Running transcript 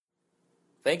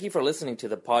Thank you for listening to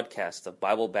the podcast of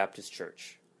Bible Baptist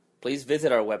Church. Please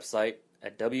visit our website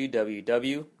at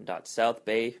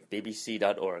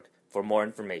www.southbaybbc.org for more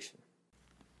information.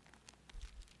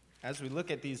 As we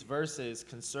look at these verses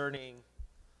concerning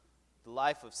the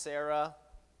life of Sarah,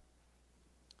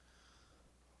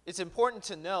 it's important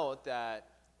to note that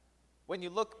when you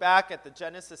look back at the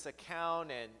Genesis account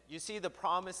and you see the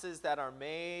promises that are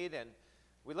made, and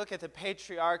we look at the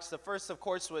patriarchs, the first, of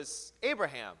course, was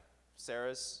Abraham,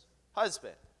 Sarah's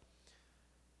husband.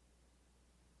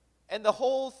 And the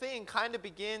whole thing kind of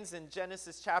begins in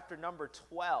Genesis chapter number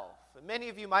 12. And many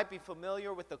of you might be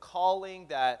familiar with the calling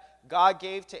that God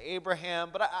gave to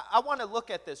Abraham, but I want to look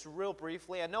at this real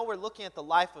briefly. I know we're looking at the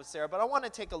life of Sarah, but I want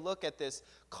to take a look at this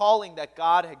calling that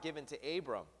God had given to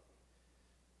Abraham.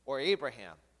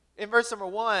 In verse number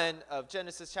 1 of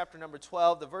Genesis chapter number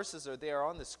 12, the verses are there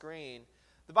on the screen.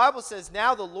 The Bible says,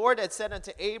 "Now the Lord had said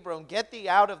unto Abram, Get thee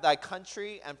out of thy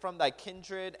country, and from thy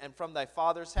kindred, and from thy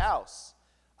father's house,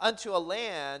 unto a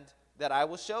land that I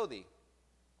will show thee.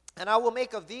 And I will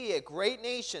make of thee a great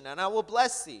nation, and I will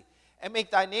bless thee, and make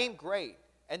thy name great,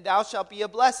 and thou shalt be a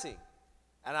blessing.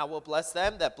 And I will bless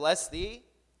them that bless thee,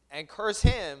 and curse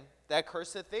him that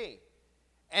curseth thee.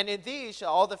 And in thee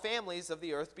shall all the families of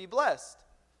the earth be blessed.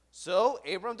 So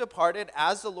Abram departed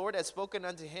as the Lord had spoken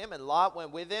unto him, and Lot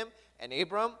went with him. And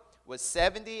Abram was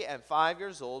 75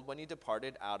 years old when he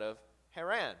departed out of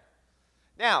Haran."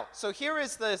 Now, so here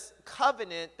is this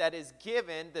covenant that is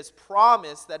given, this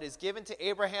promise that is given to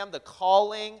Abraham, the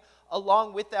calling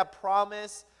along with that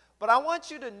promise. But I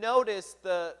want you to notice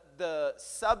the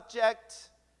subject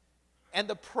and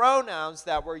the pronouns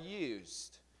that were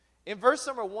used. In verse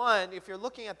number 1, if you're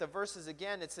looking at the verses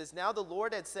again, it says, "Now the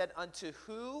Lord had said unto"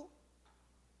 who?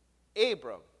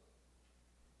 Abram.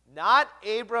 Not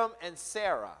Abram and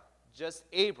Sarah, just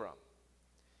Abram.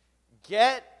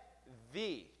 "Get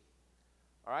thee."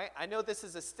 All right, I know this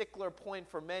is a stickler point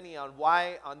for many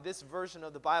on this version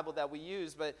of the Bible that we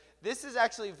use, but this is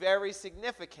actually very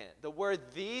significant. The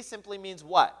word "thee" simply means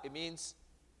what? It means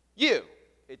you.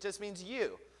 It just means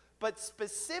you. But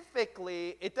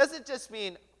specifically, it doesn't just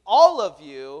mean all of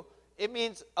you. It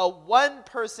means a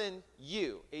one-person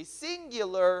you, a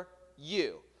singular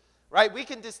you. Right? We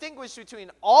can distinguish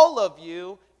between all of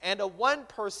you and a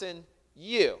one-person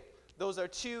you. Those are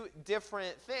two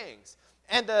different things.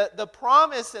 And the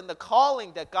promise and the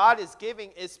calling that God is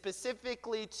giving is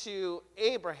specifically to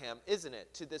Abraham, isn't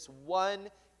it? To this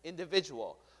one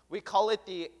individual. We call it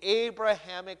the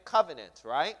Abrahamic covenant,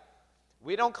 right?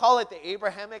 We don't call it the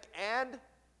Abrahamic and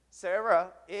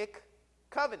Saraic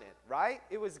covenant, right?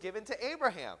 It was given to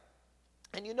Abraham.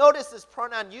 And you notice this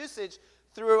pronoun usage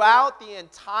throughout the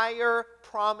entire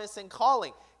promise and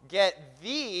calling. "Get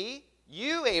thee,"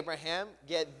 you Abraham,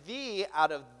 "get thee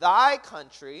out of thy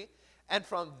country, and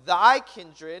from thy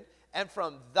kindred, and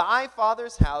from thy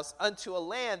father's house, unto a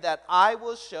land that I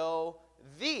will show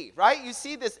thee." Right? You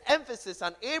see this emphasis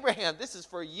on Abraham. This is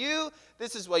for you.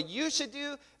 This is what you should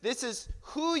do. This is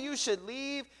who you should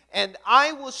leave. "And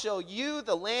I will show you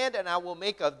the land, and I will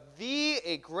make of thee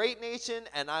a great nation,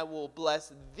 and I will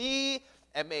bless thee,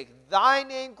 and make thy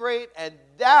name great, and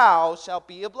thou shalt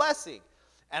be a blessing.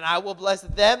 And I will bless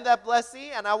them that bless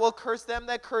thee, and I will curse them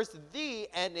that curse thee,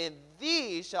 and in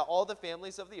thee shall all the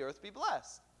families of the earth be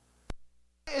blessed."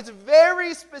 It's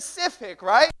very specific,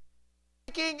 right?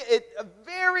 Making it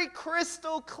very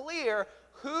crystal clear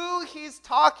who he's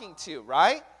talking to,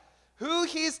 right? Who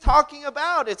he's talking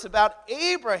about. It's about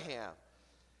Abraham.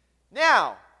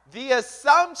 Now, the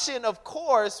assumption, of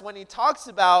course, when he talks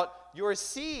about your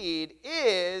seed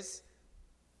is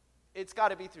it's got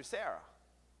to be through Sarah.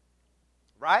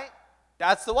 Right?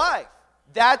 That's the wife.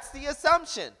 That's the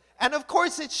assumption. And of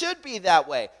course it should be that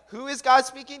way. Who is God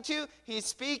speaking to? He's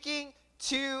speaking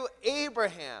to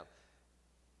Abraham.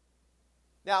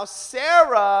 Now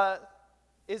Sarah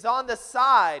is on the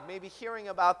side, maybe hearing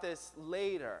about this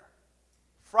later,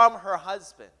 from her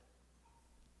husband.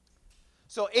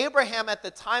 So Abraham at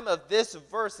the time of this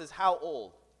verse is how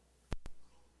old?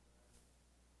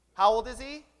 How old is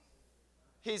he?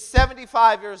 He's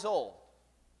 75 years old.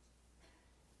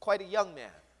 Quite a young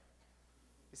man.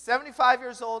 He's 75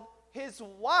 years old. His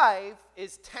wife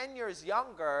is 10 years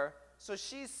younger, so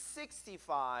she's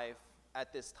 65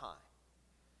 at this time.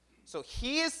 So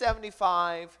he is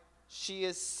 75, she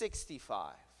is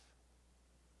 65.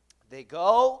 They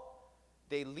go,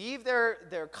 they leave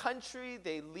their country,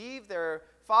 they leave their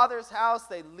father's house,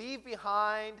 they leave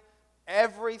behind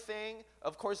everything.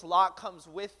 Of course, Lot comes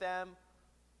with them.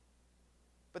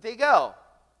 But they go.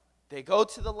 They go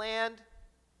to the land,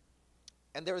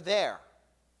 and they're there,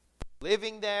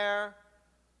 living there.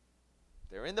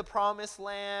 They're in the promised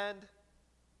land,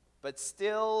 but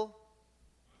still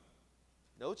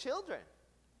no children.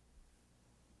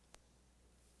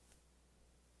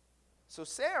 So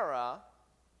Sarah,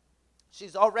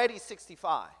 she's already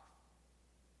 65.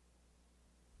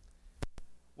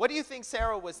 What do you think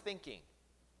Sarah was thinking?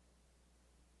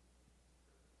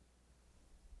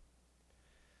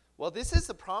 Well, this is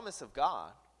the promise of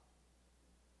God.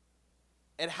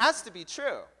 It has to be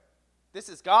true. This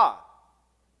is God.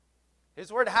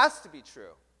 His word has to be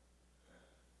true.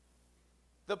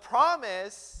 The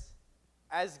promise,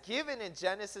 as given in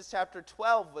Genesis chapter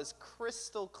 12, was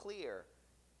crystal clear.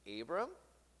 Abram,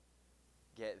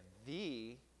 get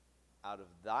thee out of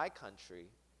thy country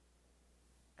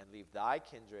and leave thy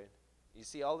kindred. You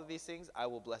see all of these things? I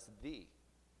will bless thee.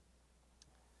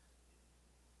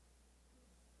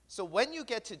 So when you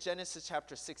get to Genesis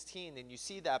chapter 16 and you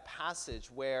see that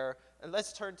passage where, and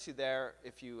let's turn to there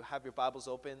if you have your Bibles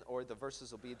open, or the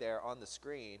verses will be there on the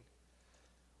screen.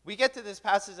 We get to this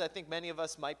passage I think many of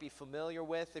us might be familiar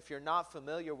with. If you're not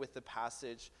familiar with the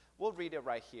passage, we'll read it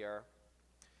right here.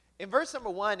 In verse number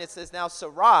 1, it says, now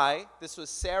Sarai, this was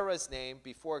Sarah's name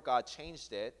before God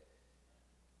changed it,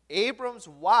 Abram's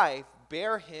wife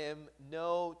bare him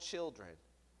no children.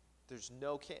 There's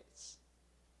no kids.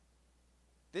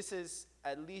 This is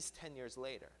at least 10 years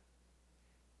later.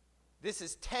 This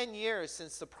is 10 years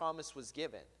since the promise was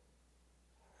given.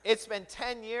 It's been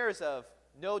 10 years of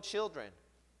no children,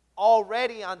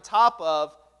 already on top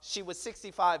of she was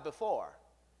 65 before.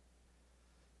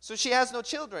 So she has no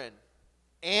children.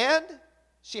 And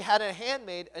she had a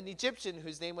handmaid, an Egyptian,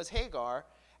 whose name was Hagar.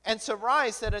 And Sarai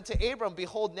said unto Abram,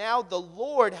 behold, now the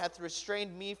Lord hath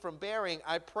restrained me from bearing.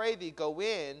 I pray thee, go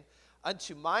in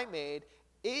unto my maid.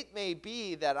 It may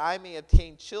be that I may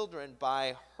obtain children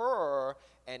by her.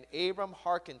 And Abram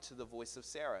hearkened to the voice of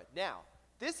Sarah. Now,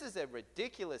 this is a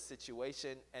ridiculous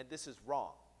situation, and this is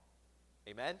wrong.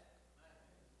 Amen?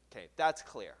 Okay, that's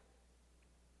clear.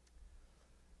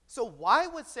 So why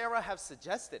would Sarah have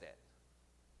suggested it?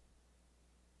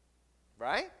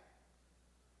 Right?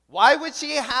 Why would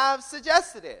she have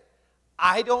suggested it?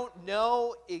 I don't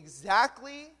know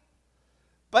exactly,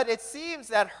 but it seems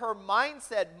that her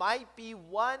mindset might be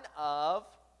one of,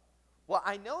 well,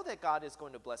 I know that God is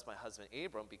going to bless my husband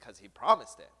Abram because he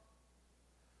promised it.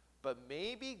 But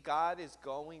maybe God is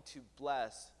going to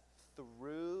bless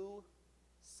through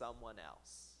someone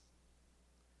else.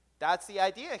 That's the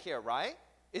idea here, right?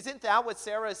 Isn't that what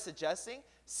Sarah is suggesting?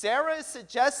 Sarah is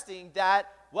suggesting that,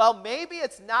 well, maybe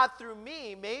it's not through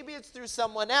me, maybe it's through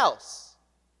someone else.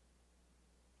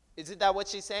 Isn't that what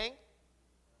she's saying?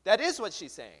 That is what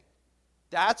she's saying.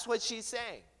 That's what she's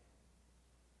saying.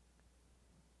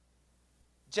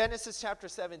 Genesis chapter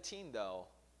 17, though,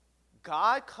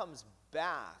 God comes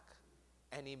back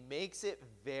and he makes it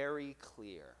very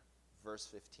clear. Verse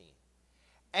 15.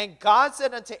 And God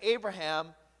said unto Abraham,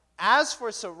 as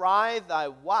for Sarai thy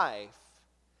wife,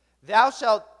 thou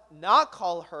shalt not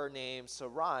call her name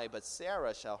Sarai, but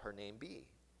Sarah shall her name be.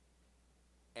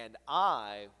 And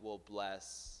I will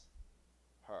bless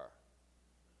her,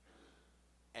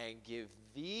 and give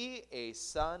thee a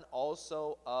son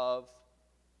also of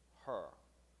her.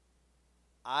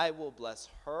 I will bless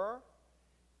her,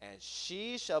 and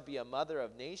she shall be a mother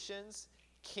of nations.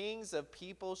 Kings of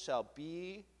people shall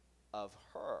be of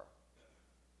her.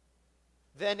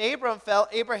 Then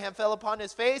Abraham fell upon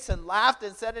his face and laughed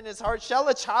and said in his heart, shall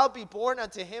a child be born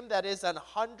unto him that is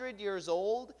 100 years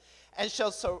old? And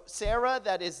shall Sarah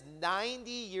that is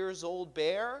 90 years old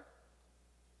bear?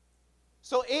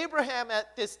 So Abraham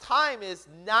at this time is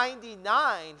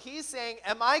 99. He's saying,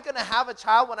 am I going to have a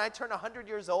child when I turn 100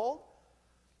 years old?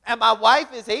 And my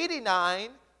wife is 89.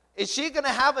 Is she going to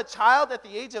have a child at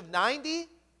the age of 90?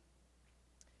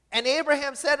 And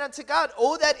Abraham said unto God,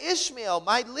 oh, that Ishmael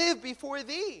might live before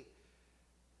thee.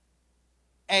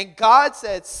 And God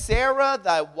said, Sarah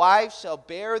thy wife shall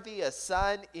bear thee a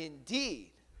son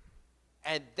indeed,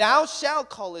 and thou shalt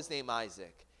call his name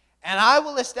Isaac. And I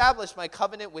will establish my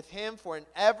covenant with him for an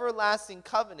everlasting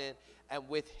covenant, and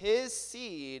with his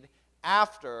seed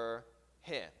after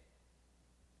him.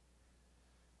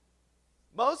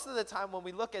 Most of the time when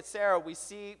we look at Sarah, we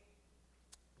see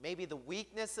maybe the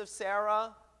weakness of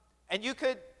Sarah. And you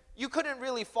couldn't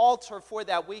really fault her for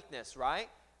that weakness, right?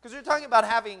 Because we're talking about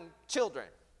having children.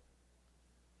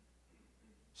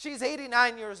 She's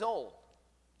 89 years old.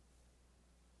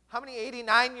 How many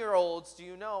 89-year-olds do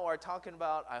you know are talking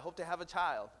about, I hope to have a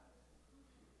child?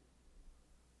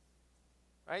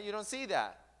 Right? You don't see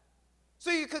that. So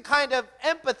you could kind of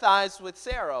empathize with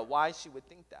Sarah, why she would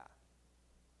think that.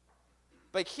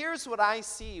 But here's what I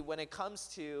see when it comes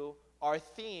to our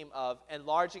theme of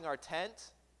enlarging our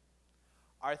tent,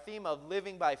 our theme of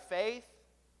living by faith,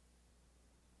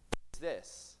 is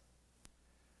this: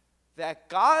 that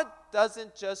God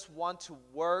doesn't just want to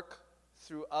work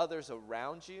through others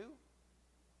around you,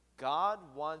 God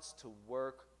wants to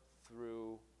work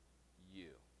through you.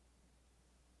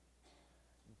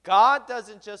 God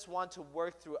doesn't just want to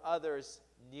work through others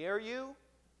near you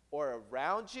or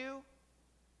around you.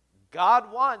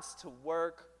 God wants to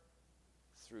work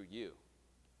through you.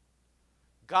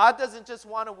 God doesn't just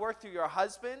want to work through your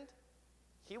husband.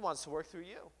 He wants to work through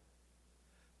you.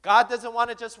 God doesn't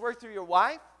want to just work through your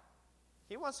wife.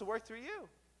 He wants to work through you.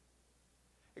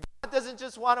 God doesn't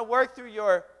just want to work through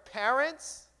your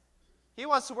parents. He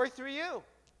wants to work through you.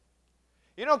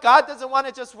 You know, God doesn't want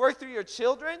to just work through your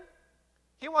children.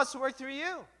 He wants to work through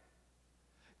you.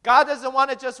 God doesn't want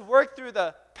to just work through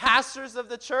the pastors of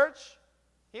the church.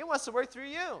 He wants to work through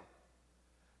you.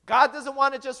 God doesn't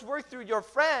want to just work through your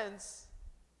friends.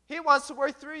 He wants to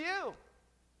work through you.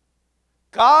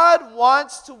 God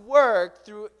wants to work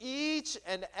through each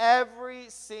and every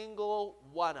single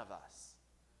one of us.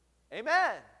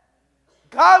 Amen.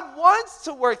 God wants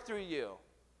to work through you.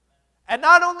 And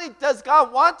not only does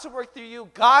God want to work through you,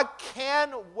 God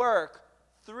can work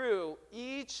through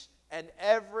each and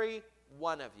every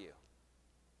one of you.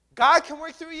 God can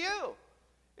work through you.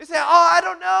 You say, I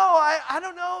don't know. I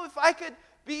don't know if I could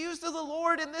be used of the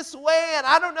Lord in this way, and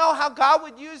I don't know how God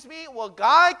would use me. Well,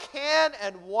 God can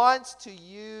and wants to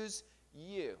use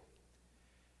you.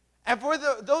 And for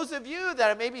those of you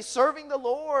that are maybe serving the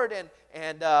Lord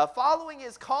and following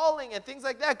His calling and things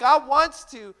like that, God wants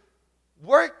to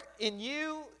work in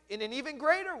you in an even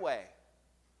greater way.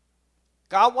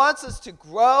 God wants us to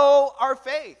grow our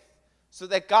faith so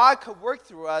that God could work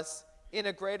through us in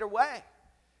a greater way.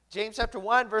 James chapter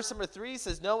 1, verse number 3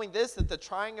 says, knowing this, that the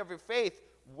trying of your faith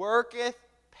worketh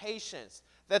patience,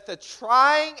 that the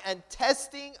trying and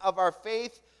testing of our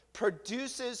faith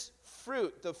produces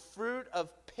fruit, the fruit of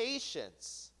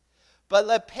patience. But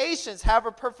let patience have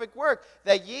a perfect work,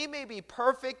 that ye may be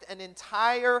perfect and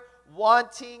entire,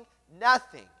 wanting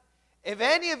nothing. If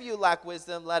any of you lack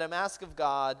wisdom, let him ask of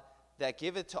God, that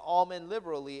giveth to all men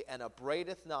liberally, and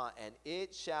upbraideth not, and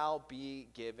it shall be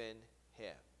given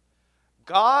him.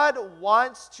 God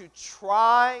wants to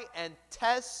try and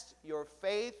test your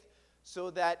faith so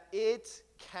that it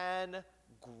can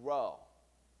grow.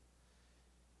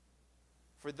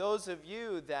 For those of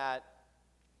you that,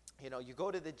 you go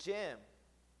to the gym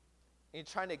and you're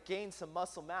trying to gain some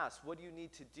muscle mass, what do you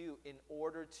need to do in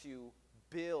order to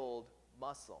build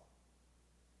muscle?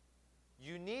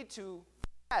 You need to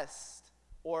test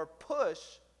or push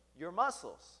your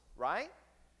muscles, right?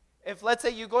 If, let's say,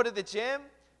 you go to the gym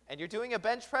and you're doing a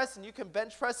bench press and you can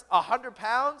bench press 100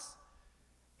 pounds,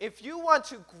 if you want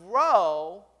to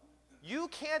grow, you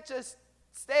can't just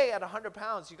stay at 100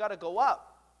 pounds. You got to go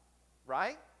up,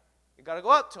 right? You got to go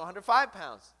up to 105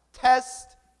 pounds.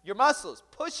 Test your muscles.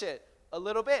 Push it a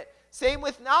little bit. Same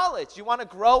with knowledge. You want to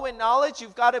grow in knowledge,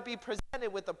 you've got to be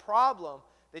presented with a problem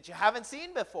that you haven't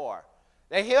seen before,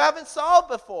 that you haven't solved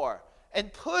before,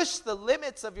 and push the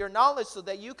limits of your knowledge so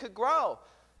that you could grow.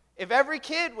 If every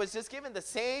kid was just given the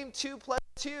same 2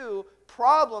 + 2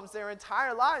 problems their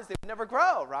entire lives, they would never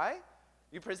grow, right?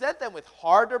 You present them with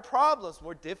harder problems,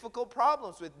 more difficult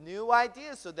problems, with new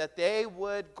ideas so that they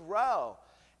would grow.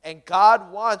 And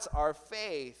God wants our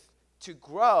faith to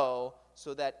grow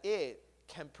so that it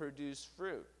can produce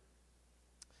fruit.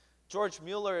 George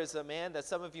Mueller is a man that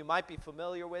some of you might be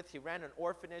familiar with. He ran an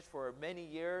orphanage for many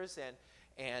years,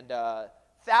 and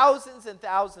thousands and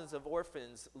thousands of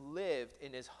orphans lived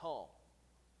in his home.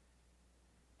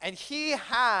 And he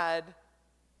had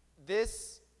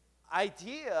this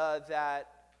idea that,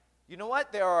 you know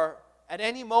what, there are at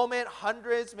any moment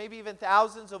hundreds, maybe even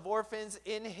thousands of orphans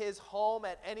in his home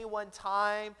at any one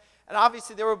time. And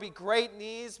obviously there would be great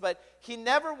needs, but he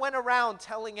never went around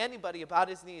telling anybody about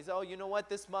his needs. Oh, you know what,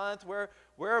 this month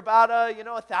we're about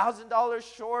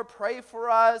 $1,000 short, pray for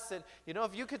us, and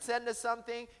if you could send us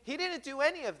something. He didn't do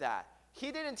any of that.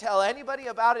 He didn't tell anybody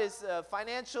about his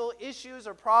financial issues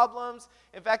or problems.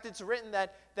 In fact, it's written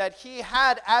that he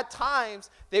had, at times,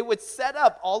 they would set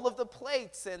up all of the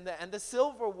plates and the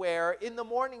silverware in the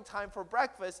morning time for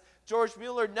breakfast, George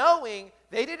Mueller knowing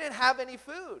they didn't have any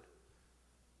food.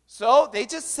 So they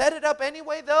just set it up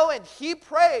anyway, though, and he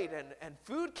prayed, and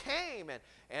food came,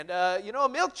 and a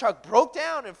milk truck broke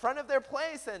down in front of their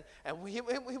place, and he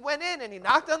went in, and he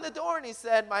knocked on the door, and he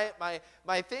said,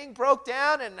 my thing broke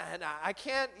down, and I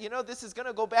can't, this is going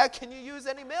to go bad. Can you use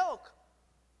any milk?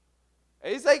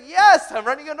 And he's like, yes, I'm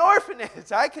running an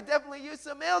orphanage. I could definitely use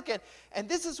some milk. And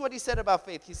this is what he said about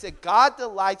faith. He said, God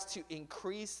delights to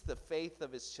increase the faith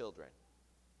of his children.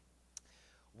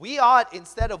 We ought,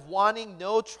 instead of wanting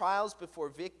no trials before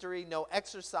victory, no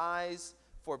exercise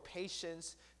for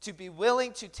patience, to be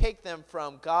willing to take them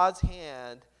from God's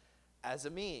hand as a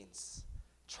means.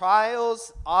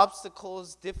 Trials,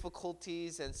 obstacles,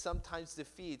 difficulties, and sometimes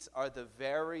defeats are the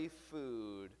very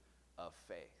food of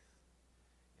faith.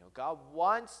 You know, God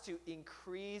wants to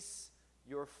increase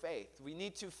your faith. We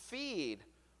need to feed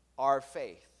our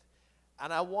faith.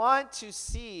 And I want to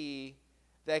see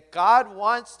that God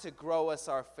wants to grow us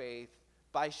our faith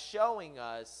by showing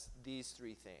us these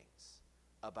three things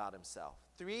about himself.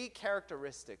 Three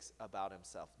characteristics about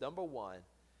himself. Number one,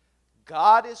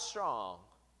 God is strong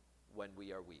when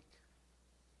we are weak.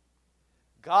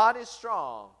 God is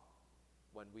strong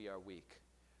when we are weak.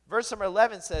 Verse number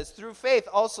 11 says, through faith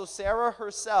also Sarah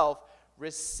herself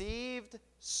received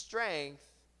strength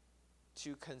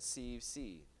to conceive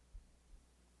seed.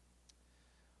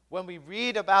 When we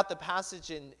read about the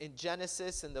passage in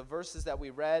Genesis and the verses that we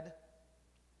read,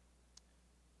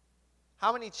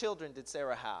 how many children did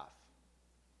Sarah have?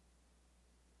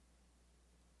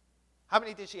 How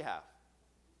many did she have?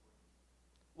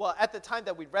 Well, at the time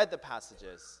that we read the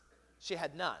passages, she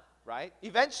had none, right?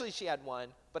 Eventually she had one,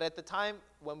 but at the time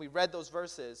when we read those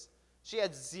verses, she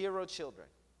had 0 children.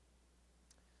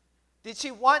 Did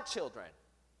she want children?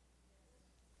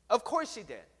 Of course she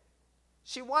did.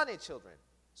 She wanted children.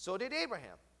 So did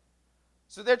Abraham.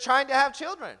 So they're trying to have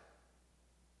children.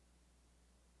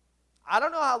 I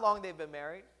don't know how long they've been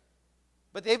married,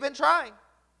 but they've been trying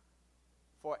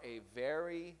for a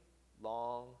very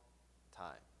long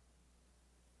time.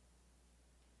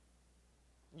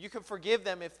 You can forgive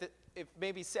them if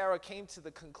maybe Sarah came to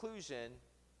the conclusion,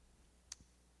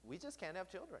 we just can't have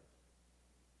children.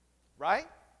 Right?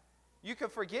 You can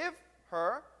forgive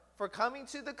her for coming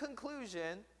to the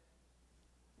conclusion,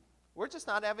 we're just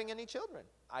not having any children.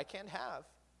 I can't have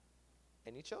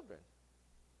any children.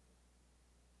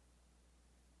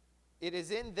 It is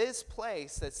in this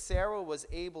place that Sarah was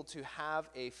able to have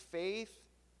a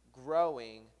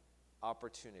faith-growing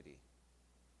opportunity.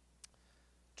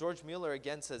 George Mueller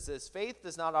again says this, faith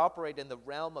does not operate in the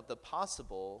realm of the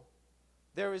possible.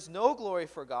 There is no glory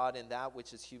for God in that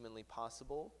which is humanly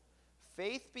possible.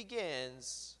 Faith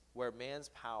begins where man's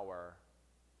power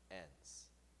ends.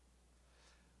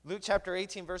 Luke chapter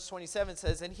 18, verse 27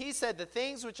 says, and he said, the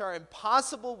things which are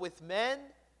impossible with men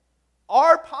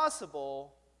are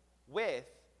possible with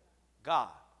God.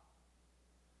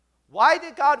 Why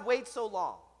did God wait so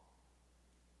long?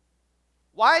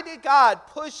 Why did God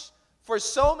push for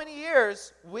so many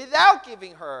years without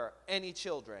giving her any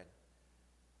children?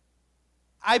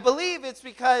 I believe it's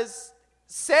because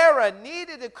Sarah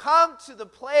needed to come to the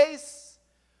place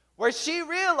where she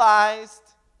realized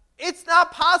it's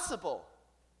not possible.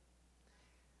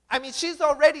 I mean, she's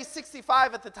already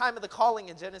 65 at the time of the calling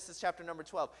in Genesis chapter number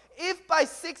 12. If by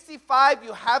 65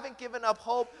 you haven't given up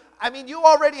hope, I mean, you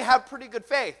already have pretty good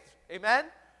faith. Amen?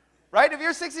 Right? If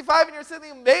you're 65 and you're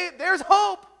sitting, there's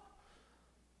hope.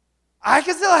 I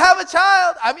can still have a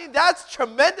child. I mean, that's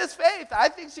tremendous faith. I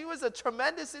think she was a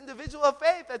tremendous individual of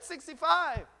faith at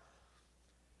 65.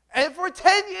 And for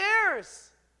 10 years,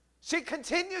 she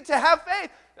continued to have faith.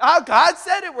 Oh, God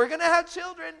said it. We're going to have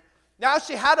children. Now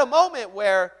she had a moment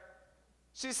where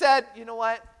she said, you know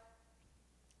what?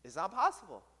 It's not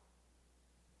possible.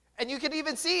 And you can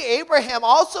even see Abraham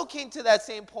also came to that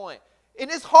same point. In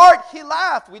his heart, he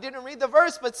laughed. We didn't read the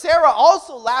verse, but Sarah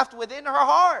also laughed within her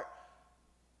heart.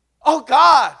 Oh,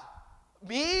 God,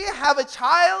 me have a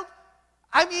child?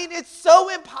 I mean, it's so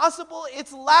impossible,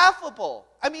 it's laughable.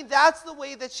 I mean, that's the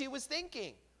way that she was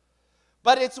thinking.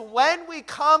 But it's when we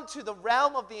come to the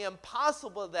realm of the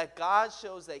impossible that God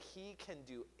shows that he can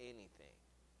do anything.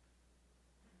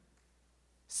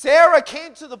 Sarah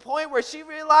came to the point where she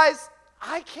realized,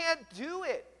 I can't do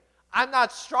it. I'm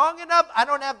not strong enough. I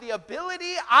don't have the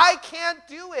ability. I can't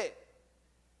do it.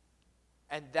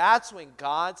 And that's when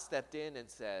God stepped in and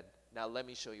said, now let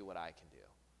me show you what I can do.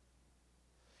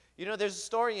 You know, there's a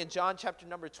story in John chapter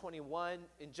number 21.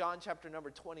 In John chapter number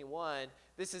 21,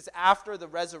 this is after the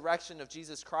resurrection of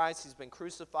Jesus Christ. He's been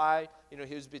crucified. You know,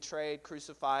 he was betrayed,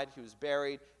 crucified, he was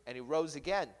buried, and he rose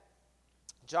again.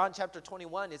 John chapter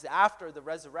 21 is after the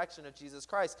resurrection of Jesus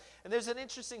Christ. And there's an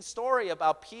interesting story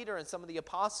about Peter and some of the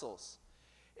apostles.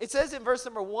 It says in verse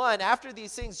number 1, after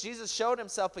these things, Jesus showed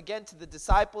himself again to the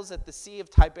disciples at the Sea of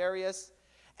Tiberias.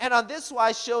 And on this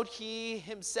wise showed he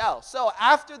himself. So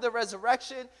after the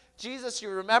resurrection, Jesus,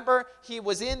 you remember, he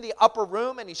was in the upper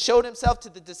room and he showed himself to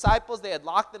the disciples. They had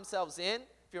locked themselves in.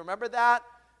 if you remember that.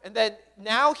 And then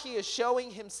now he is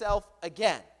showing himself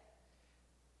again.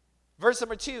 Verse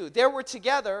number 2, there were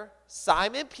together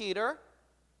Simon Peter,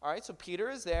 all right, so Peter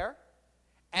is there,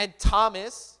 and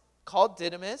Thomas, called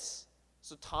Didymus,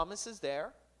 so Thomas is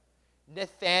there,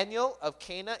 Nathanael of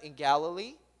Cana in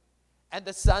Galilee, and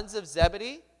the sons of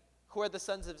Zebedee. Who are the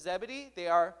sons of Zebedee? They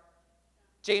are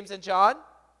James and John,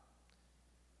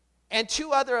 and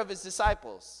 2 other of his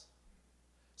disciples.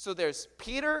 So there's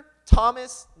Peter,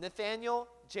 Thomas, Nathanael,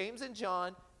 James and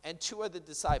John, and 2 of the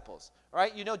disciples. All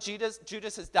right, you know Judas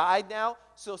has died now,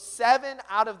 so 7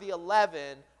 out of the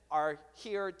 11 are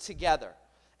here together.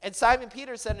 And Simon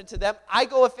Peter said unto them, I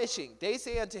go a-fishing. They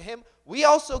say unto him, we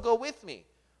also go with me.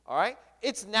 All right,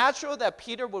 it's natural that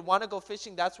Peter would want to go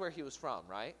fishing. That's where he was from,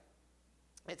 right?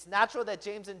 It's natural that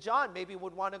James and John maybe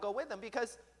would want to go with them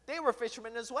because they were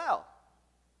fishermen as well.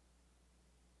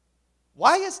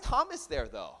 Why is Thomas there,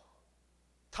 though?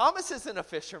 Thomas isn't a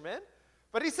fisherman,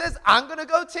 but he says, I'm going to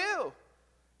go too.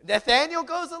 Nathanael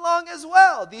goes along as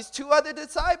well. These 2 other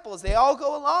disciples, they all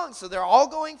go along, so they're all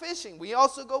going fishing. We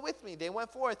also go with me. They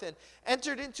went forth and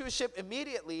entered into a ship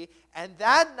immediately, and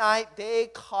that night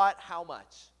they caught how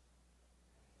much?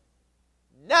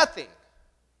 Nothing.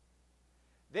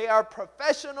 They are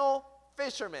professional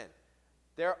fishermen.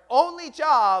 Their only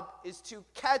job is to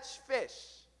catch fish,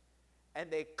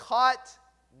 and they caught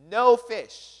no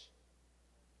fish.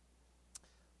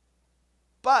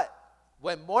 But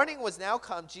when morning was now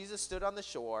come, Jesus stood on the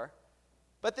shore,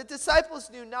 but the disciples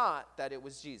knew not that it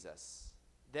was Jesus.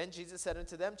 Then Jesus said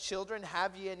unto them, children,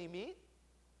 have ye any meat?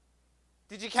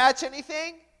 Did you catch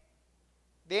anything?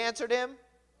 They answered him,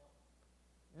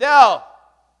 no.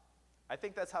 I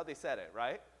think that's how they said it,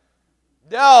 right?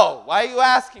 No. Why are you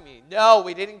asking me? No,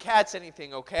 we didn't catch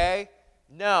anything, okay?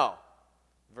 No.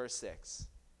 Verse 6.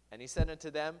 And he said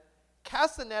unto them,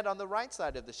 cast the net on the right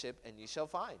side of the ship, and ye shall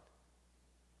find.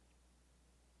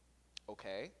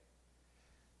 Okay.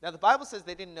 Now the Bible says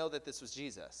they didn't know that this was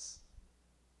Jesus.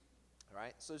 All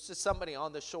right? So it's just somebody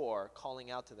on the shore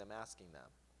calling out to them, asking them.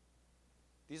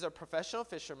 These are professional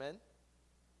fishermen.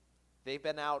 They've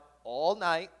been out all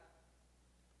night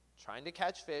trying to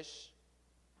catch fish.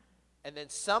 And then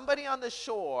somebody on the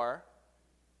shore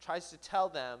tries to tell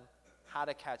them how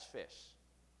to catch fish.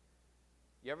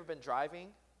 You ever been driving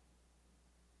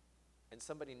and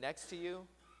somebody next to you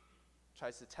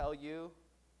tries to tell you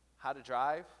how to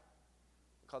drive?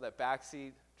 We call that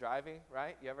backseat driving,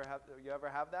 right? You ever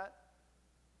have that?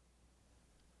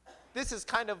 This is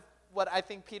kind of what I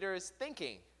think Peter is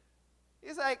thinking.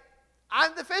 He's like,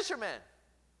 I'm the fisherman.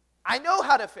 I know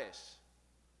how to fish.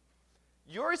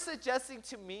 You're suggesting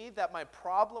to me that my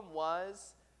problem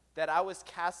was that I was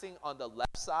casting on the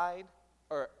left side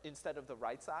or instead of the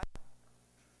right side?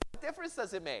 What difference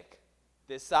does it make?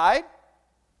 This side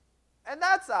and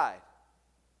that side.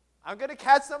 I'm going to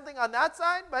catch something on that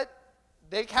side, but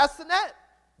they cast the net.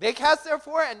 They cast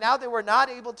therefore, and now they were not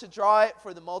able to draw it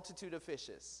for the multitude of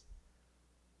fishes.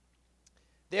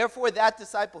 Therefore that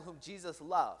disciple whom Jesus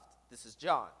loved, this is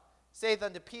John, saith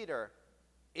unto Peter,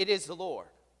 it is the Lord.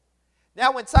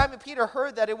 Now when Simon Peter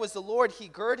heard that it was the Lord, he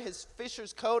girt his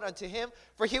fisher's coat unto him,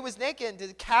 for he was naked, and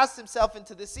did cast himself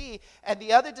into the sea. And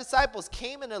the other disciples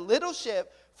came in a little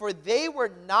ship, for they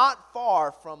were not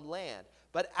far from land,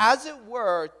 but as it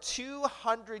were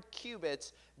 200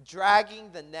 cubits,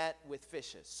 dragging the net with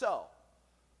fishes. So,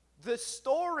 the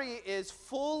story is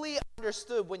fully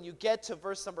understood when you get to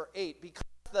verse number 8, because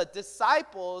the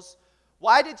disciples,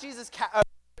 why did Jesus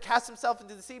cast himself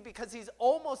into the sea? Because he's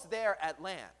almost there at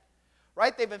land.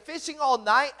 Right? They've been fishing all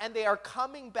night, and they are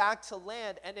coming back to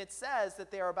land, and it says that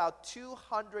they are about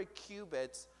 200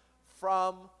 cubits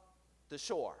from the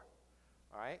shore.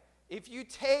 All right? If you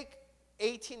take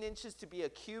 18 inches to be a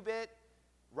cubit,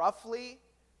 roughly,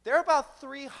 they're about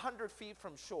 300 feet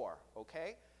from shore,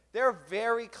 okay? They're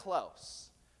very close,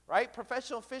 right?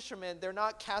 Professional fishermen, they're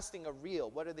not casting a reel.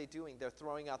 What are they doing? They're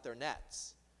throwing out their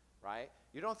nets, right?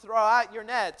 You don't throw out your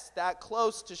nets that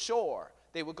close to shore.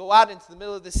 They would go out into the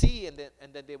middle of the sea, and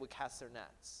then they would cast their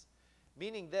nets.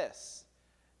 Meaning this,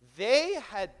 they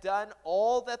had done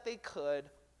all that they could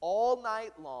all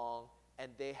night long,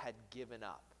 and they had given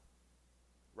up,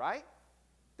 right?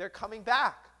 They're coming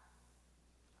back.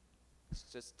 It's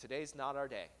just today's not our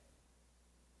day.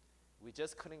 We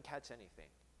just couldn't catch anything.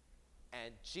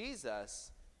 And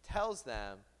Jesus tells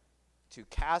them to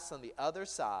cast on the other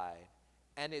side,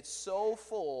 and it's so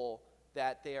full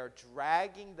that they are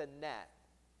dragging the net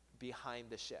behind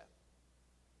the ship.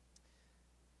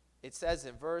 It says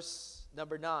in verse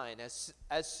number 9, as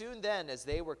soon then as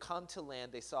they were come to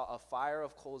land, they saw a fire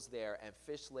of coals there, and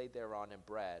fish laid thereon, and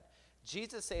bread.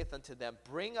 Jesus saith unto them,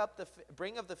 bring of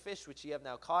the fish which ye have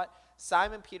now caught.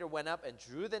 Simon Peter went up and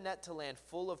drew the net to land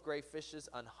full of great fishes,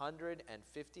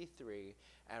 153.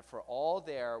 And for all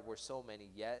there were so many,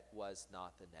 yet was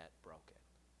not the net broken.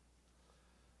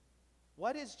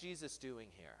 What is Jesus doing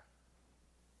here?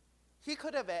 He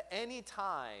could have at any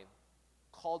time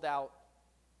called out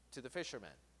to the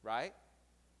fishermen, right?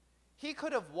 He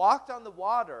could have walked on the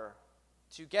water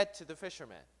to get to the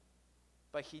fishermen,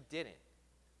 but he didn't.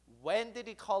 When did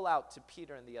he call out to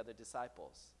Peter and the other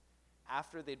disciples?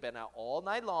 After they'd been out all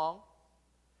night long,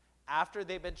 after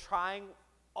they'd been trying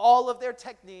all of their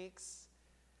techniques,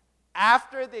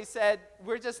 after they said,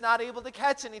 we're just not able to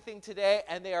catch anything today,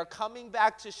 and they are coming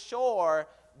back to shore,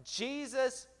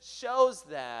 Jesus shows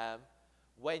them,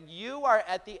 when you are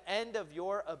at the end of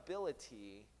your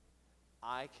ability,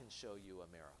 I can show you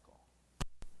a miracle.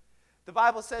 The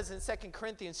Bible says in 2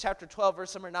 Corinthians chapter 12,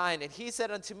 verse number 9, and he said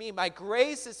unto me, my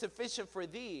grace is sufficient for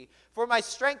thee, for my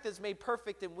strength is made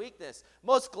perfect in weakness.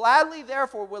 Most gladly,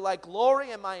 therefore, will I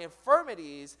glory in my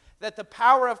infirmities, that the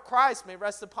power of Christ may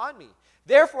rest upon me.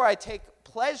 Therefore, I take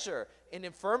pleasure in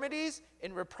infirmities,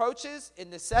 in reproaches,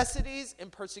 in necessities, in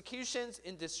persecutions,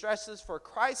 in distresses for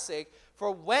Christ's sake.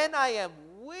 For when I am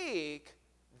weak,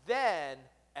 then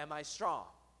am I strong.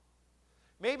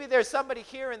 Maybe there's somebody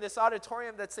here in this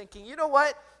auditorium that's thinking, you know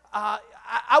what?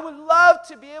 I would love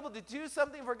to be able to do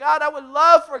something for God. I would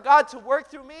love for God to work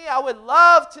through me. I would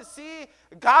love to see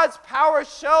God's power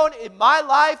shown in my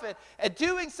life and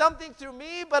doing something through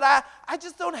me, but I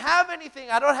just don't have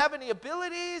anything. I don't have any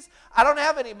abilities. I don't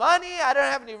have any money. I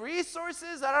don't have any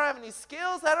resources. I don't have any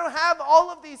skills. I don't have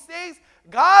all of these things.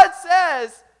 God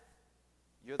says,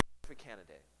 you're the perfect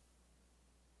candidate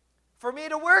for me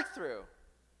to work through.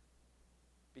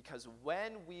 Because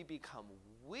when we become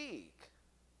weak,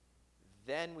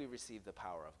 then we receive the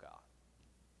power of God.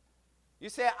 You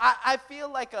say, I feel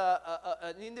like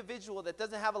an individual that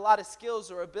doesn't have a lot of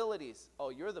skills or abilities.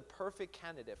 Oh, you're the perfect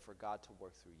candidate for God to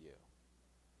work through you.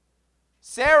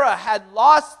 Sarah had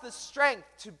lost the strength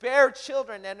to bear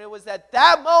children, and it was at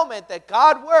that moment that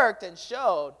God worked and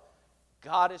showed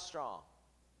God is strong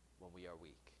when we are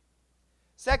weak.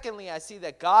 Secondly, I see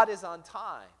that God is on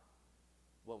time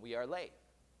when we are late.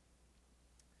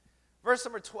 Verse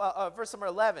number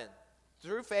 11,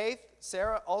 through faith,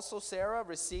 Sarah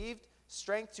received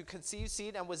strength to conceive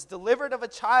seed and was delivered of a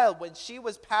child when she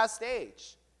was past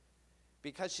age,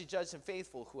 because she judged him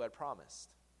faithful who had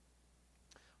promised.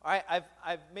 All right,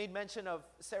 I've made mention of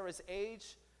Sarah's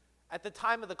age. At the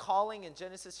time of the calling in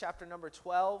Genesis chapter number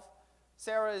 12,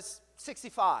 Sarah is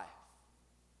 65.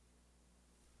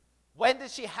 When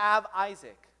did she have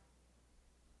Isaac?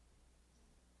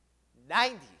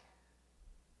 90.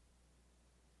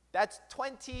 That's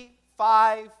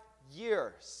 25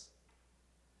 years.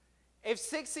 If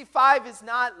 65 is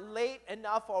not late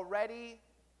enough already,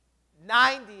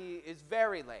 90 is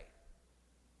very late,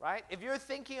 right? If you're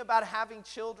thinking about having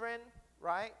children,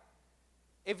 right?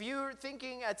 If you're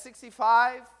thinking at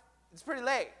 65, it's pretty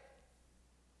late,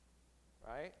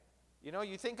 right? You know,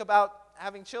 you think about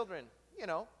having children, you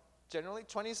know, generally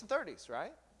 20s and 30s,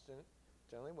 right?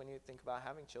 Generally when you think about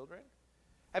having children.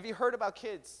 Have you heard about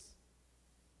kids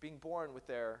being born with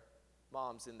their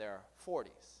moms in their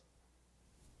 40s?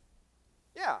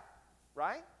 Yeah,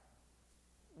 right?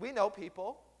 We know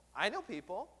people. I know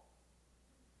people.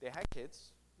 They had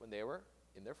kids when they were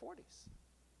in their 40s.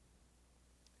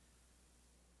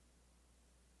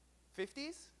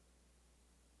 50s?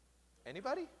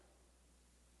 Anybody?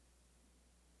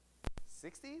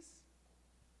 60s?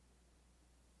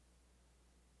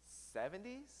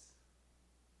 70s?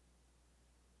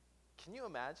 Can you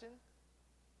imagine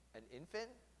an infant,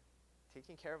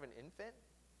 taking care of an infant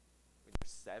when you're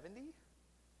 70,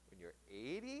 when you're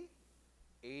 80,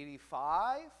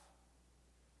 85?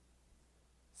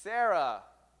 Sarah,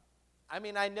 I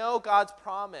mean, I know God's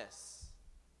promise,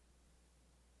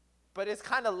 but it's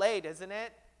kind of late, isn't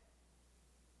it?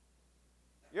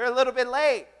 You're a little bit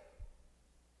late.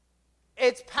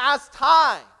 It's past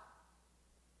time.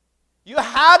 You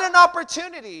had an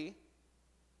opportunity,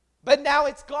 but now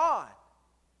it's gone.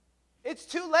 It's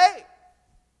too late.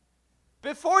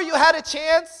 Before you had a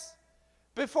chance,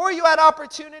 before you had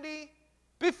opportunity,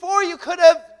 before you could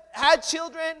have had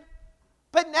children,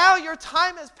 but now your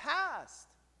time has passed.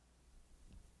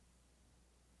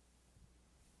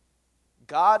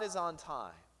 God is on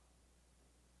time.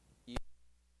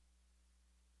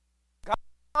 God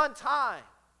is on time,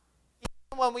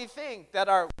 even when we think that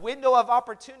our window of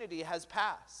opportunity has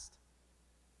passed.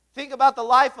 Think about the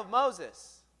life of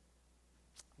Moses.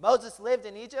 Moses lived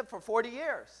in Egypt for 40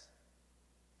 years.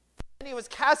 And he was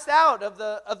cast out of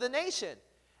the nation.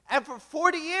 And for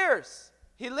 40 years,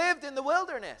 he lived in the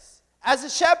wilderness as a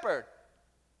shepherd,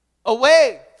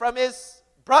 away from his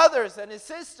brothers and his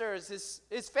sisters,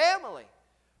 his family.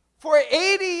 For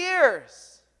 80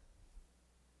 years,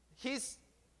 he's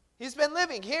been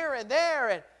living here and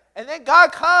there. And then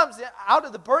God comes out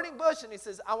of the burning bush and he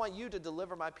says, I want you to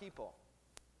deliver my people.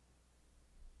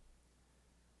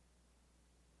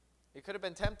 It could have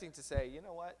been tempting to say, you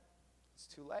know what? It's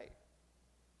too late.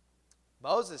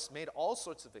 Moses made all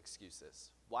sorts of excuses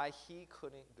why he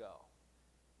couldn't go.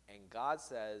 And God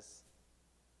says,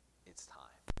 it's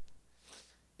time.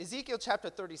 Ezekiel chapter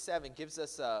 37 gives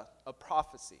us a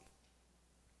prophecy,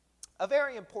 a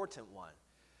very important one.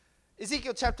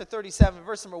 Ezekiel chapter 37,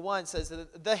 verse number 1 says,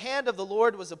 the hand of the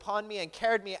Lord was upon me and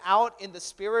carried me out in the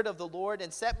spirit of the Lord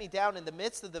and set me down in the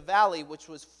midst of the valley, which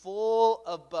was full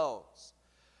of bones.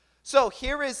 So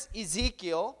here is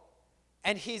Ezekiel,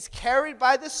 and he's carried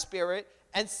by the Spirit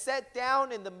and set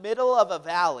down in the middle of a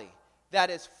valley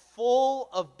that is full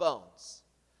of bones,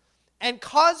 and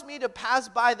caused me to pass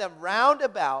by them round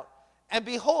about, and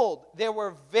behold, there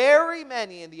were very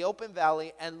many in the open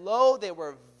valley, and lo, they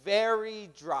were very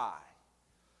dry.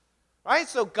 Right?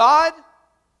 So God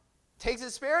takes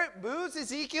his Spirit, moves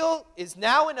Ezekiel, is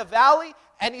now in a valley,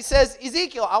 and he says,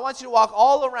 Ezekiel, I want you to walk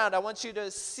all around. I want you to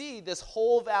see this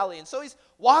whole valley. And so he's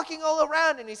walking all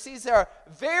around, and he sees there are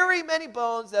very many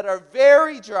bones that are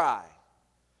very dry.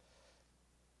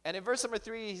 And in verse number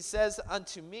 3, he says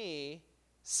unto me,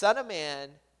 Son of man,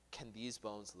 can these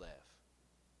bones live?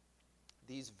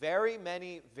 These very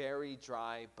many, very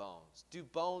dry bones. Do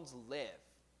bones live?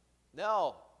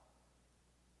 No.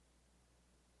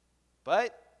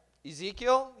 But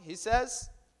Ezekiel, he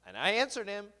says, and I answered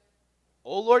him,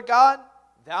 O Lord God,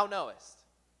 thou knowest.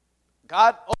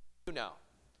 God, oh, you know.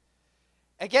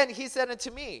 Again, he said unto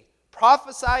me,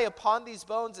 prophesy upon these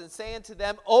bones and say unto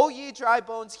them, O ye dry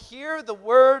bones, hear the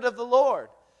word of the Lord.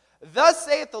 Thus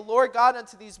saith the Lord God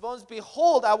unto these bones,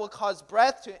 behold, I will cause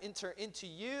breath to enter into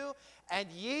you, and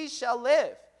ye shall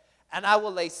live. And I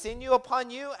will lay sinew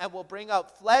upon you, and will bring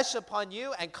out flesh upon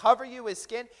you, and cover you with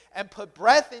skin, and put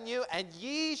breath in you, and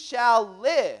ye shall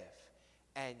live.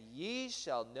 And ye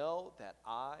shall know that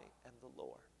I am the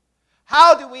Lord.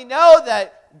 How do we know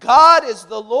that God is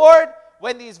the Lord?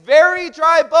 When these very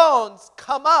dry bones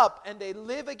come up and they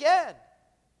live again.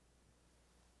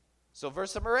 So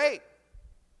verse number 8.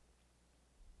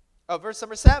 Verse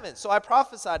number 7. So I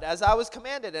prophesied as I was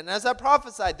commanded, and as I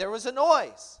prophesied, there was a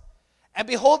noise. And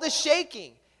behold, a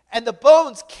shaking, and the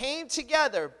bones came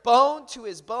together, bone to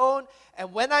his bone.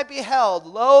 And when I beheld,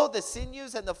 lo, the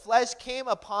sinews and the flesh came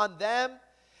upon them,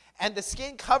 and the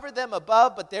skin covered them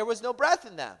above, but there was no breath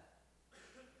in them.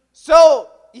 So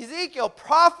Ezekiel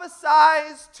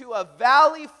prophesies to a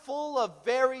valley full of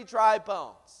very dry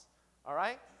bones. All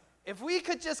right? If we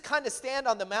could just kind of stand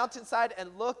on the mountainside and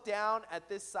look down at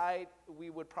this site, we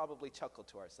would probably chuckle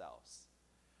to ourselves.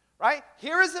 Right?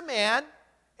 Here is a man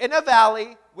in a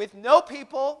valley with no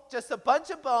people, just a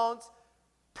bunch of bones,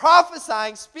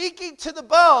 prophesying, speaking to the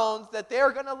bones that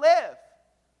they're going to live.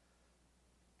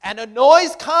 And a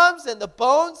noise comes, and the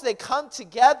bones, they come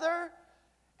together,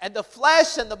 and the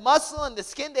flesh and the muscle and the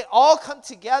skin, they all come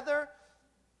together,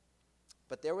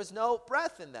 but there was no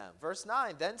breath in them. Verse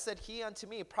 9, then said he unto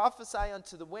me, prophesy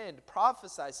unto the wind,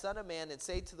 prophesy, son of man, and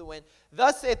say to the wind,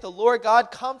 thus saith the Lord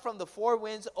God, come from the four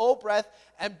winds, O breath,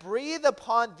 and breathe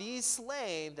upon these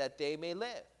slain, that they may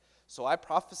live. So I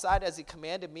prophesied as he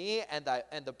commanded me, and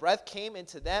the breath came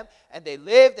into them, and they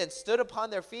lived and stood upon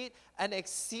their feet, an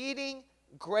exceeding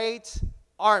great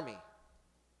army.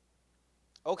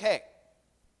 Okay.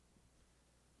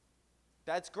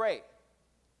 That's great.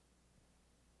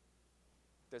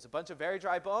 There's a bunch of very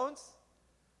dry bones.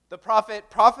 The prophet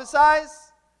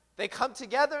prophesies. They come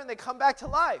together and they come back to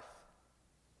life.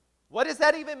 What does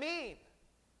that even mean?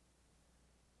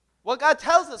 Well, God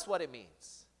tells us what it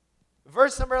means.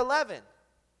 Verse number 11.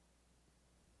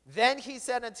 Then he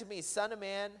said unto me, Son of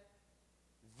man,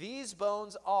 these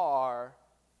bones are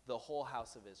the whole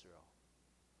house of Israel.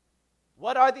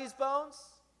 What are these bones?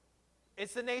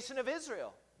 It's the nation of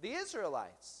Israel, the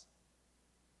Israelites.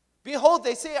 Behold,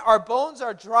 they say, our bones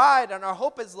are dried and our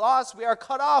hope is lost. We are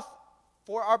cut off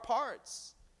for our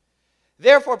parts.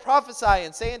 Therefore prophesy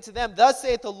and say unto them, thus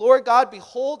saith the Lord God,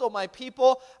 behold, O my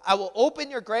people, I will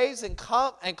open your graves and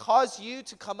come and cause you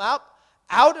to come out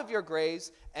of your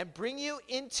graves and bring you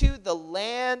into the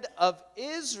land of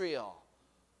Israel.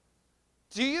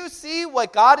 Do you see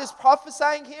what God is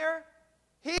prophesying here?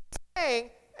 He's saying,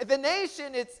 The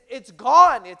nation, it's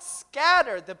gone. It's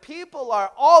scattered. The people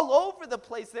are all over the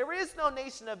place. There is no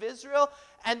nation of Israel,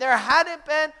 and there hadn't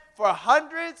been for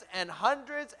hundreds and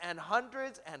hundreds and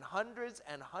hundreds and hundreds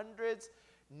and hundreds,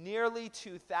 nearly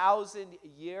 2,000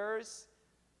 years.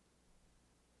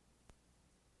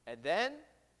 And then,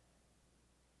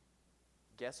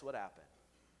 guess what happened?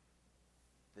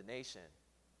 The nation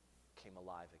came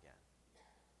alive again.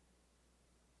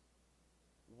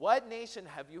 What nation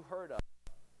have you heard of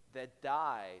that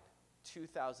died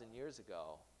 2,000 years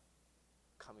ago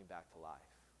coming back to life?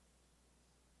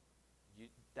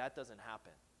 That doesn't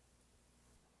happen.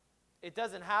 It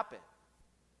doesn't happen.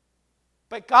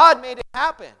 But God made it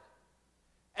happen.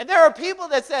 And there are people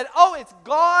that said, oh, it's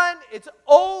gone, it's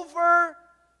over,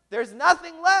 there's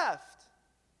nothing left.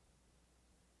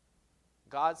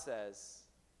 God says,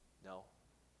 no,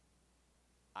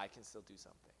 I can still do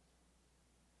something.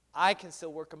 I can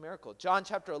still work a miracle. John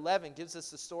chapter 11 gives us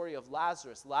the story of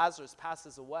Lazarus. Lazarus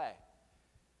passes away.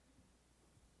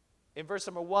 In verse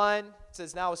number 1, it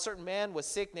says, now a certain man was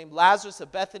sick named Lazarus of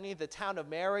Bethany, the town of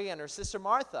Mary, and her sister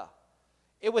Martha.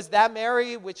 It was that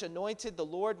Mary which anointed the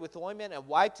Lord with ointment and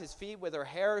wiped his feet with her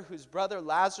hair, whose brother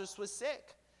Lazarus was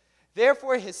sick.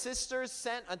 Therefore his sisters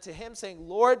sent unto him, saying,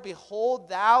 Lord, behold,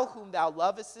 thou whom thou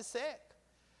lovest is sick.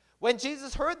 When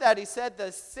Jesus heard that, he said,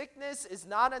 the sickness is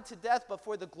not unto death, but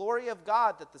for the glory of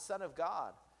God, that the Son of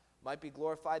God might be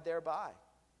glorified thereby.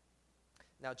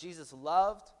 Now Jesus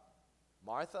loved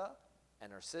Martha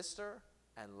and her sister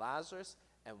and Lazarus,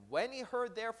 and when he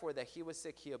heard therefore that he was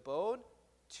sick, he abode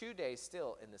 2 days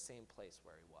still in the same place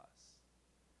where he was.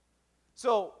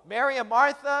 So Mary and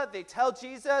Martha, they tell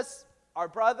Jesus, our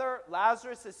brother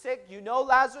Lazarus is sick. You know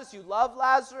Lazarus, you love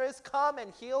Lazarus, come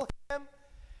and heal him.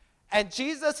 And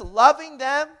Jesus, loving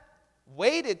them,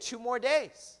 waited 2 more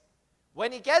days.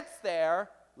 When he gets there,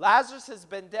 Lazarus has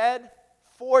been dead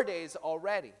 4 days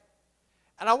already.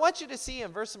 And I want you to see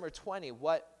in verse number 20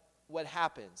 what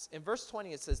happens. In verse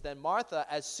 20 it says, then Martha,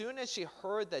 as soon as she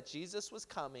heard that Jesus was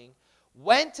coming,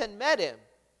 went and met him.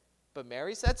 But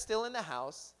Mary sat still in the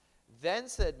house. Then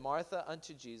said Martha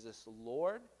unto Jesus,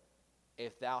 Lord,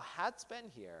 if thou hadst been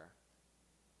here,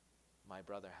 my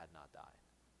brother had not died.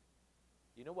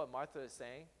 You know what Martha is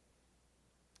saying?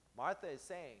 Martha is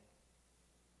saying,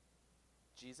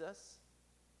 Jesus,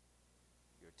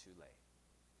 you're too late.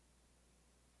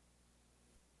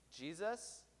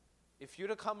 Jesus, if you'd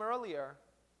have come earlier,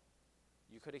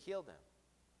 you could have healed him.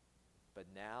 But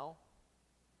now,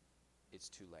 it's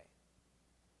too late.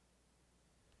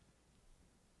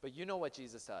 But you know what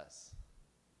Jesus does?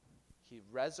 He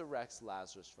resurrects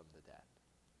Lazarus from the dead,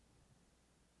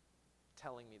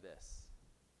 telling me this.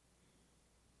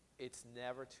 It's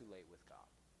never too late with God.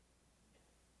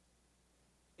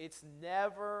 It's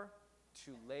never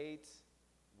too late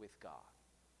with God.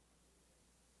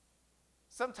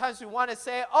 Sometimes we want to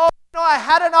say, oh, I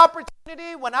had an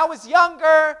opportunity when I was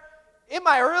younger. In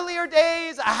my earlier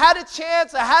days, I had a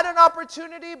chance, I had an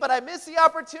opportunity, but I missed the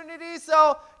opportunity.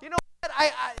 So, you know what?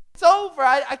 It's over.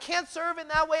 I can't serve in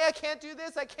that way. I can't do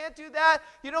this. I can't do that.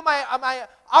 You know, my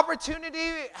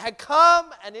opportunity had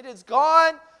come and it is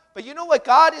gone. But you know what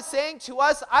God is saying to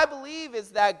us, I believe,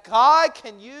 is that God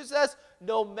can use us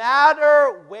no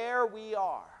matter where we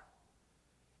are.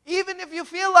 Even if you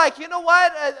feel like, you know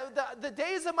what, the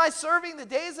days of my serving, the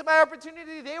days of my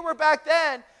opportunity, they were back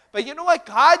then. But you know what?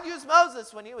 God used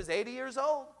Moses when he was 80 years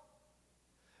old.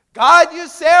 God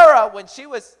used Sarah when she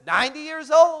was 90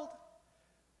 years old.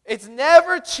 It's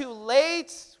never too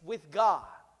late with God.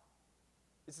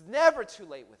 It's never too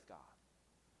late with God.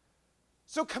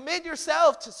 So commit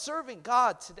yourself to serving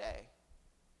God today.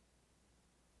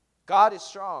 God is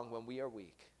strong when we are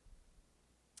weak.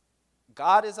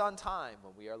 God is on time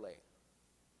when we are late.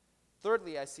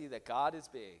 Thirdly, I see that God is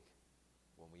big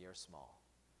when we are small.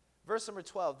 Verse number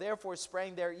 12, therefore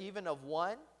sprang there even of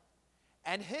one,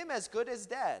 and him as good as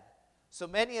dead, so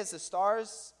many as the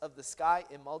stars of the sky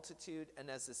in multitude, and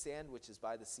as the sand which is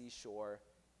by the seashore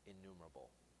innumerable.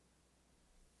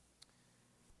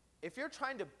 If you're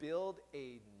trying to build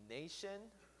a nation,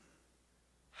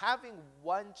 having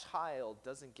one child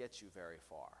doesn't get you very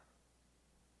far,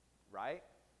 right?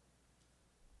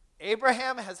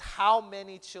 Abraham has how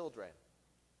many children?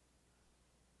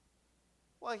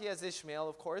 Well, he has Ishmael,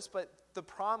 of course, but the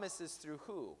promise is through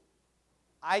who?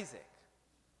 Isaac.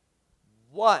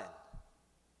 One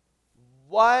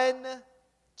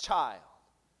child.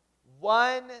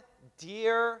 One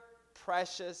dear,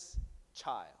 precious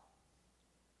child.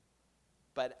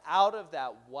 But out of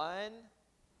that one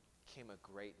came a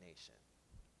great nation.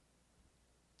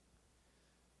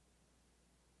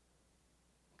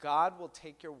 God will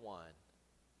take your one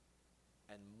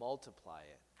and multiply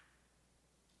it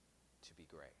to be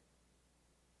great.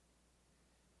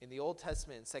 In the Old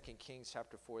Testament, in 2 Kings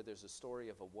chapter 4, there's a story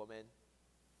of a woman.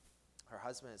 Her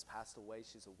husband has passed away.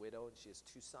 She's a widow, and she has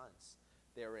 2 sons.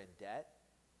 They're in debt,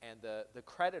 and the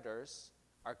creditors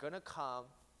are going to come,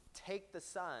 take the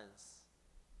sons,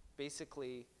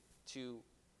 basically to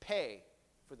pay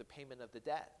for the payment of the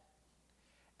debt.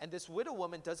 And this widow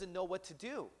woman doesn't know what to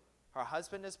do. Her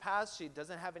husband has passed. She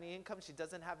doesn't have any income. She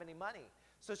doesn't have any money.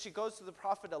 So she goes to the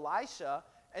prophet Elisha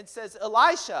and says,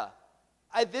 Elisha,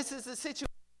 this is the situation.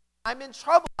 I'm in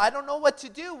trouble. I don't know what to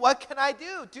do. What can I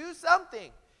do? Do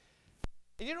something.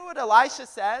 And you know what Elisha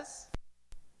says?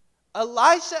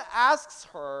 Elisha asks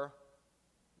her,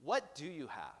 what do you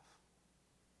have?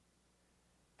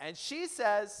 And she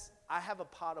says, I have a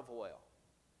pot of oil.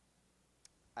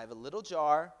 I have a little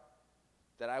jar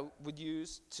that I would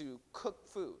use to cook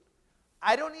food.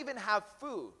 I don't even have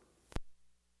food,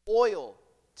 oil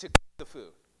to cook the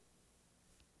food.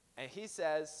 And he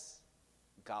says,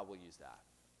 God will use that.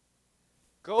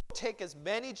 Go take as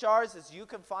many jars as you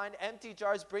can find, empty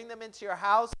jars, bring them into your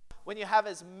house. When you have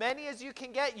as many as you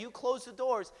can get, you close the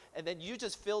doors, and then you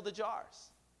just fill the jars.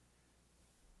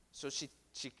 So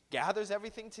she gathers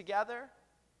everything together,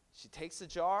 she takes the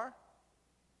jar,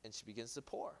 and she begins to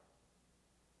pour.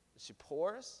 She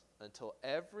pours until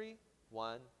every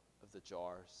one of the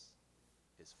jars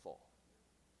is full.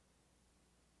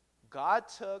 God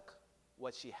took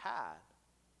what she had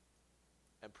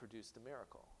and produced a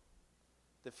miracle.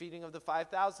 The feeding of the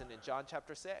 5,000 in John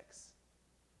chapter 6.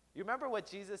 You remember what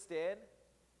Jesus did?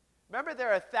 Remember,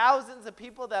 there are thousands of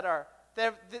people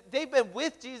they've been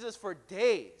with Jesus for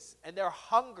days, and they're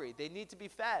hungry. They need to be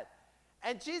fed.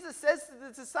 And Jesus says to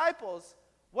the disciples,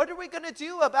 what are we going to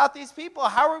do about these people?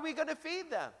 How are we going to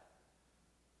feed them?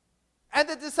 And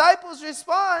the disciples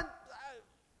respond,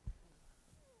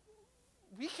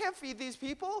 we can't feed these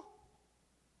people.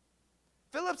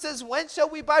 Philip says, when shall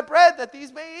we buy bread that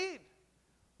these may eat?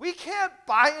 We can't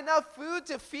buy enough food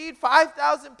to feed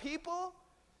 5,000 people.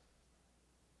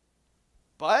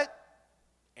 But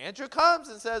Andrew comes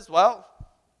and says, well,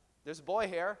 there's a boy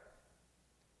here.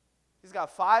 He's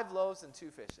got 5 loaves and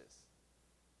 2 fishes.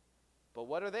 But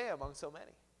what are they among so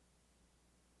many?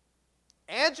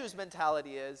 Andrew's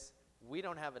mentality is, we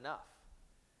don't have enough.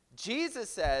 Jesus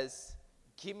says,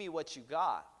 give me what you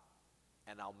got,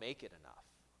 and I'll make it enough.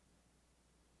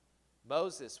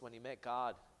 Moses, when he met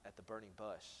God at the burning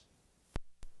bush,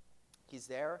 he's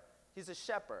there. He's a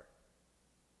shepherd.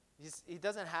 He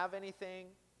doesn't have anything.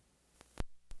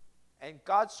 And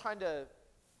God's trying to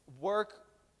work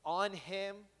on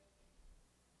him.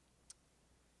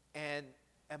 And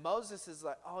Moses is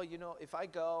like, oh, if I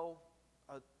go,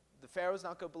 the Pharaoh's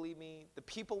not going to believe me. The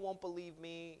people won't believe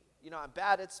me. I'm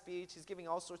bad at speech. He's giving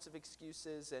all sorts of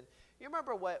excuses. And you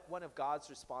remember what one of God's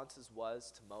responses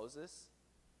was to Moses?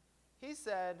 He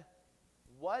said,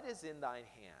 what is in thine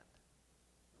hand?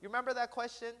 You remember that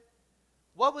question?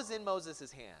 What was in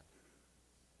Moses' hand?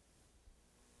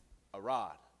 A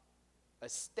rod, a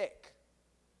stick.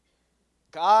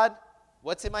 God,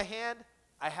 what's in my hand?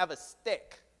 I have a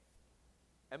stick.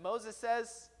 And Moses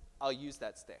says, I'll use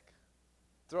that stick.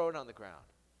 Throw it on the ground.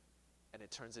 And it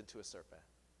turns into a serpent.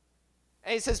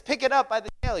 And he says, pick it up by the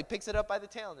tail. He picks it up by the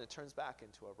tail, and it turns back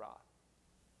into a rod.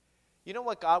 You know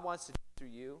what God wants to do through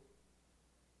you?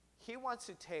 He wants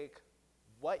to take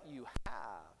what you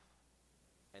have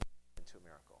and turn it into a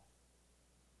miracle.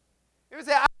 You would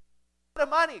say, I have a lot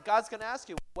of money. God's going to ask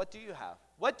you, what do you have?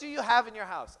 What do you have in your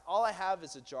house? All I have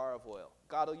is a jar of oil.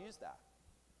 God will use that.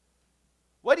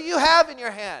 What do you have in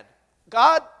your hand?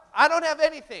 God, I don't have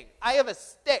anything. I have a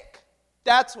stick.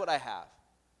 That's what I have.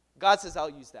 God says, I'll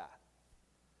use that.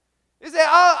 You say,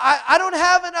 I don't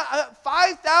have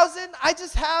 5,000. I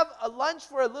just have a lunch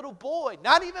for a little boy.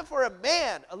 Not even for a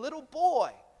man, a little boy.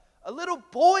 A little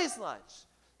boy's lunch.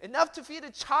 Enough to feed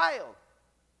a child.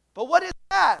 But what is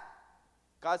that?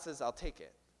 God says, I'll take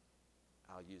it.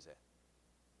 I'll use it.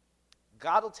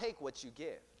 God will take what you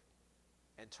give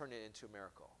and turn it into a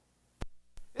miracle.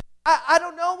 I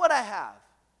don't know what I have.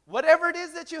 Whatever it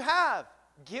is that you have,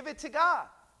 give it to God.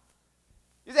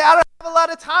 You say, I don't have a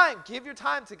lot of time. Give your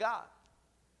time to God.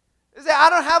 You say,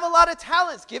 I don't have a lot of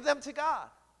talents. Give them to God.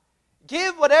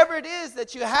 Give whatever it is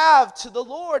that you have to the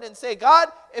Lord and say, God,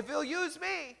 if you'll use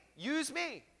me, use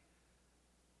me.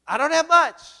 I don't have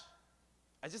much.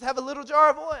 I just have a little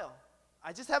jar of oil.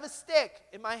 I just have a stick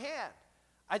in my hand.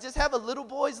 I just have a little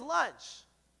boy's lunch.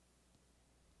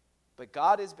 But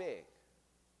God is big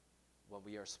when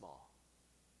we are small.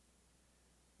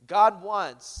 God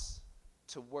wants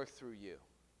to work through you.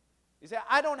 You say,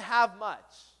 I don't have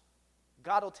much.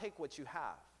 God will take what you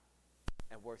have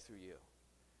and work through you.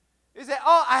 You say,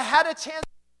 oh, I had a chance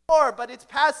before, but it's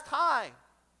past time.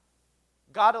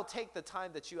 God will take the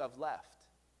time that you have left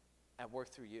and work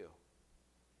through you.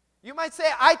 You might say,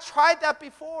 I tried that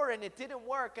before and it didn't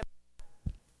work,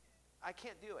 and I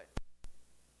can't do it.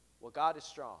 Well, God is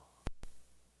strong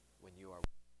when you are weak.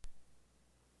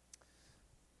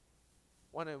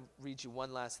 I want to read you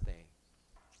one last thing.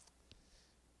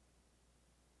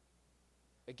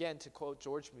 Again, to quote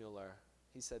George Mueller,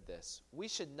 he said this: we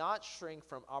should not shrink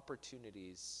from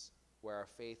opportunities where our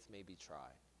faith may be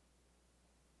tried.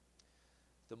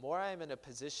 The more I am in a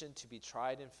position to be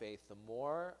tried in faith, the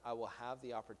more I will have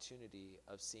the opportunity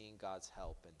of seeing God's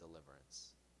help and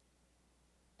deliverance.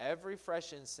 Every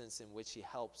fresh instance in which he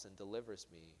helps and delivers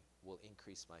me will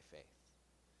increase my faith.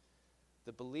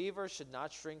 The believer should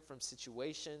not shrink from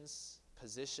situations,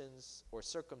 positions, or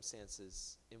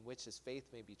circumstances in which his faith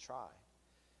may be tried,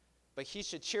 but he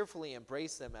should cheerfully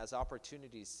embrace them as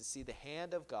opportunities to see the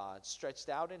hand of God stretched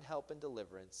out in help and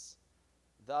deliverance.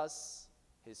 Thus,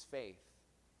 his faith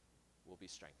will be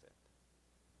strengthened.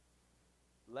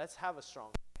 Let's have a strong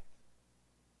faith.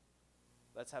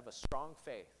 Let's have a strong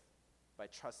faith by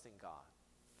trusting God,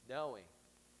 knowing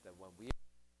that when we are,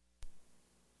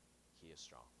 he is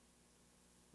strong.